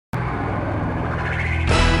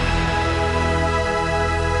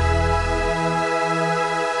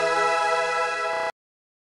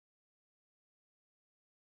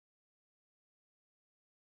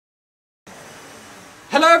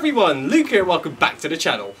Hello everyone, Luke here, welcome back to the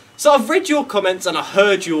channel. So I've read your comments and I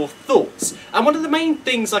heard your thoughts, and one of the main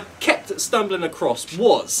things I kept stumbling across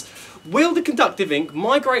was, will the conductive ink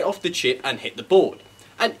migrate off the chip and hit the board?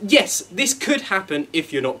 And yes, this could happen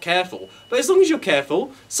if you're not careful, but as long as you're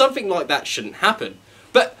careful, something like that shouldn't happen.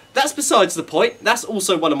 But that's besides the point, that's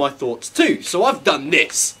also one of my thoughts too, so I've done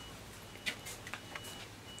this.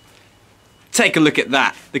 Take a look at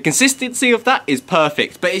that. The consistency of that is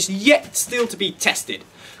perfect, but it's yet still to be tested.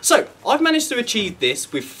 So, I've managed to achieve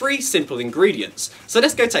this with 3 simple ingredients. So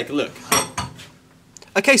let's go take a look.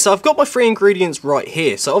 Okay, so I've got my 3 ingredients right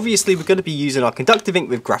here. So obviously we're going to be using our conductive ink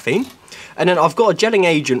with graphene. And then I've got a gelling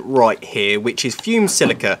agent right here, which is fumed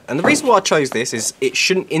silica. And the reason why I chose this is it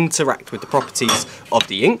shouldn't interact with the properties of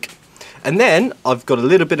the ink. And then I've got a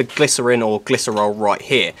little bit of glycerin or glycerol right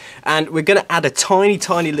here, and we're going to add a tiny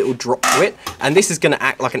little drop to it, and this is going to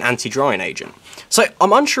act like an anti-drying agent. So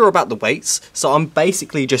I'm unsure about the weights, so I'm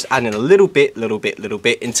basically just adding a little bit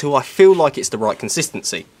until I feel like it's the right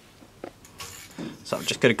consistency. So I'm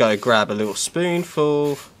just going to go grab a little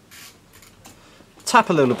spoonful,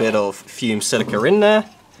 tap a little bit of fumed silica in there,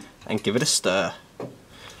 and give it a stir.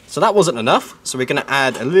 So that wasn't enough, so we're going to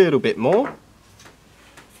add a little bit more.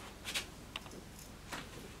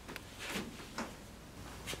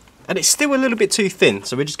 And it's still a little bit too thin,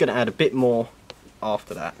 so we're just going to add a bit more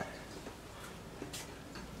after that.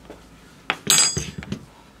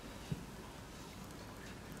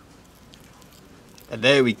 And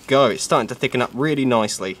there we go, it's starting to thicken up really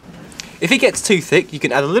nicely. If it gets too thick, you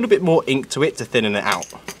can add a little bit more ink to it to thin it out.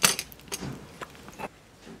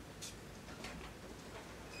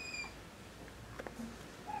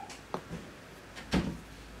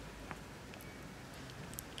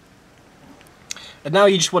 And now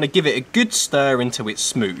you just want to give it a good stir until it's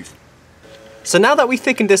smooth. So now that we've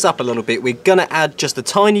thickened this up a little bit, we're going to add just a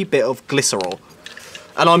tiny bit of glycerol.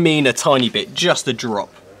 And I mean a tiny bit, just a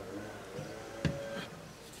drop.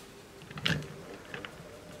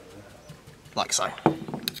 Like so.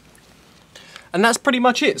 And that's pretty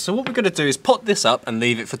much it. So what we're going to do is pot this up and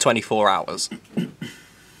leave it for 24 hours.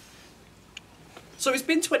 So it's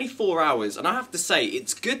been 24 hours, and I have to say,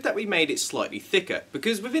 it's good that we made it slightly thicker,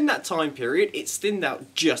 because within that time period, it's thinned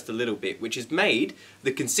out just a little bit, which has made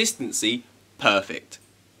the consistency perfect.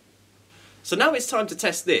 So now it's time to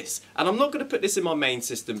test this, and I'm not going to put this in my main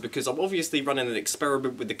system because I'm obviously running an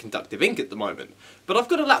experiment with the conductive ink at the moment. But I've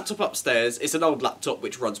got a laptop upstairs, it's an old laptop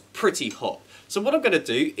which runs pretty hot. So what I'm going to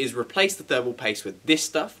do is replace the thermal paste with this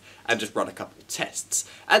stuff and just run a couple of tests.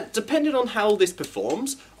 And depending on how this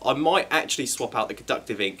performs, I might actually swap out the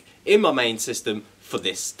conductive ink in my main system for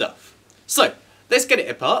this stuff. So let's get it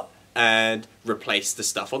apart and replace the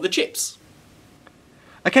stuff on the chips.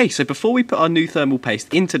 Okay, so before we put our new thermal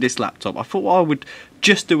paste into this laptop, I thought I would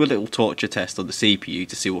just do a little torture test on the CPU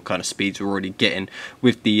to see what kind of speeds we're already getting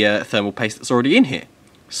with the thermal paste that's already in here.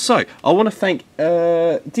 So, I want to thank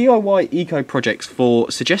DIY Eco Projects for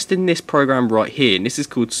suggesting this program right here, and this is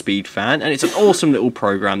called SpeedFan, and it's an awesome little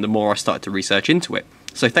program the more I started to research into it.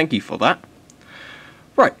 So thank you for that.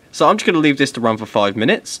 Right, so I'm just going to leave this to run for 5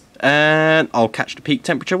 minutes, and I'll catch the peak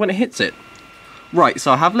temperature when it hits it. Right,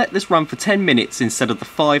 so I have let this run for 10 minutes instead of the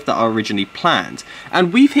 5 that I originally planned.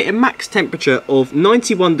 And we've hit a max temperature of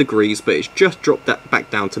 91 degrees, but it's just dropped that back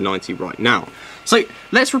down to 90 right now. So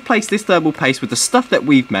let's replace this thermal paste with the stuff that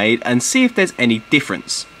we've made and see if there's any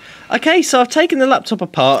difference. Okay, so I've taken the laptop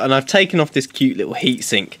apart and I've taken off this cute little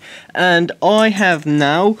heatsink. And I have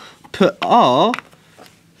now put our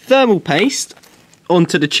thermal paste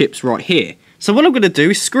onto the chips right here. So what I'm going to do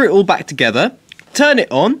is screw it all back together, turn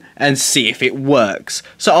it on and see if it works.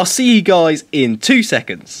 So I'll see you guys in 2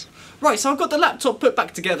 seconds. Right, so I've got the laptop put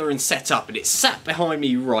back together and set up, and it's sat behind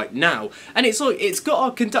me right now. And it's got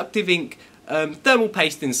our conductive ink thermal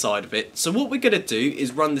paste inside of it. So what we're going to do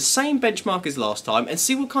is run the same benchmark as last time and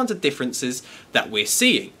see what kinds of differences that we're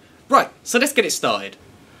seeing. Right, so let's get it started.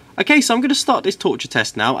 Okay, so I'm going to start this torture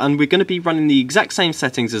test now, and we're going to be running the exact same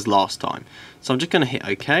settings as last time. So I'm just going to hit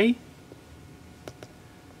OK.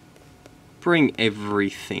 Bring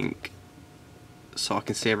everything so I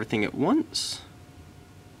can see everything at once.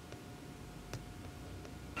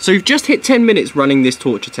 So we've just hit 10 minutes running this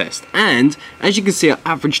torture test, and as you can see our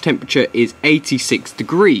average temperature is 86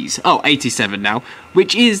 degrees. Oh, 87 now,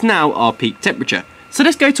 which is now our peak temperature. So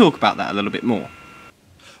let's go talk about that a little bit more.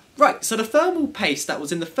 Right, so the thermal paste that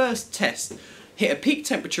was in the first test hit a peak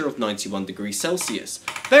temperature of 91 degrees Celsius.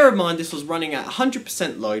 Bear in mind this was running at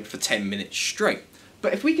 100% load for 10 minutes straight.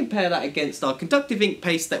 But if we compare that against our conductive ink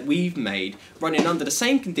paste that we've made, running under the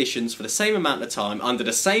same conditions for the same amount of time, under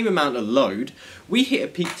the same amount of load, we hit a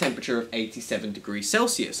peak temperature of 87 degrees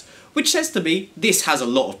Celsius, which says to me this has a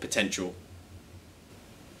lot of potential.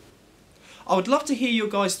 I would love to hear your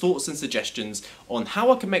guys' thoughts and suggestions on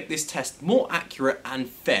how I can make this test more accurate and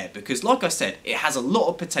fair, because like I said, it has a lot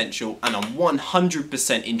of potential and I'm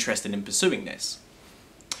 100% interested in pursuing this.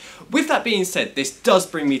 With that being said, this does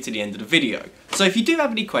bring me to the end of the video, so if you do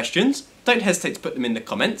have any questions, don't hesitate to put them in the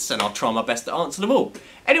comments and I'll try my best to answer them all.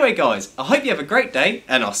 Anyway guys, I hope you have a great day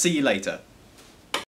and I'll see you later.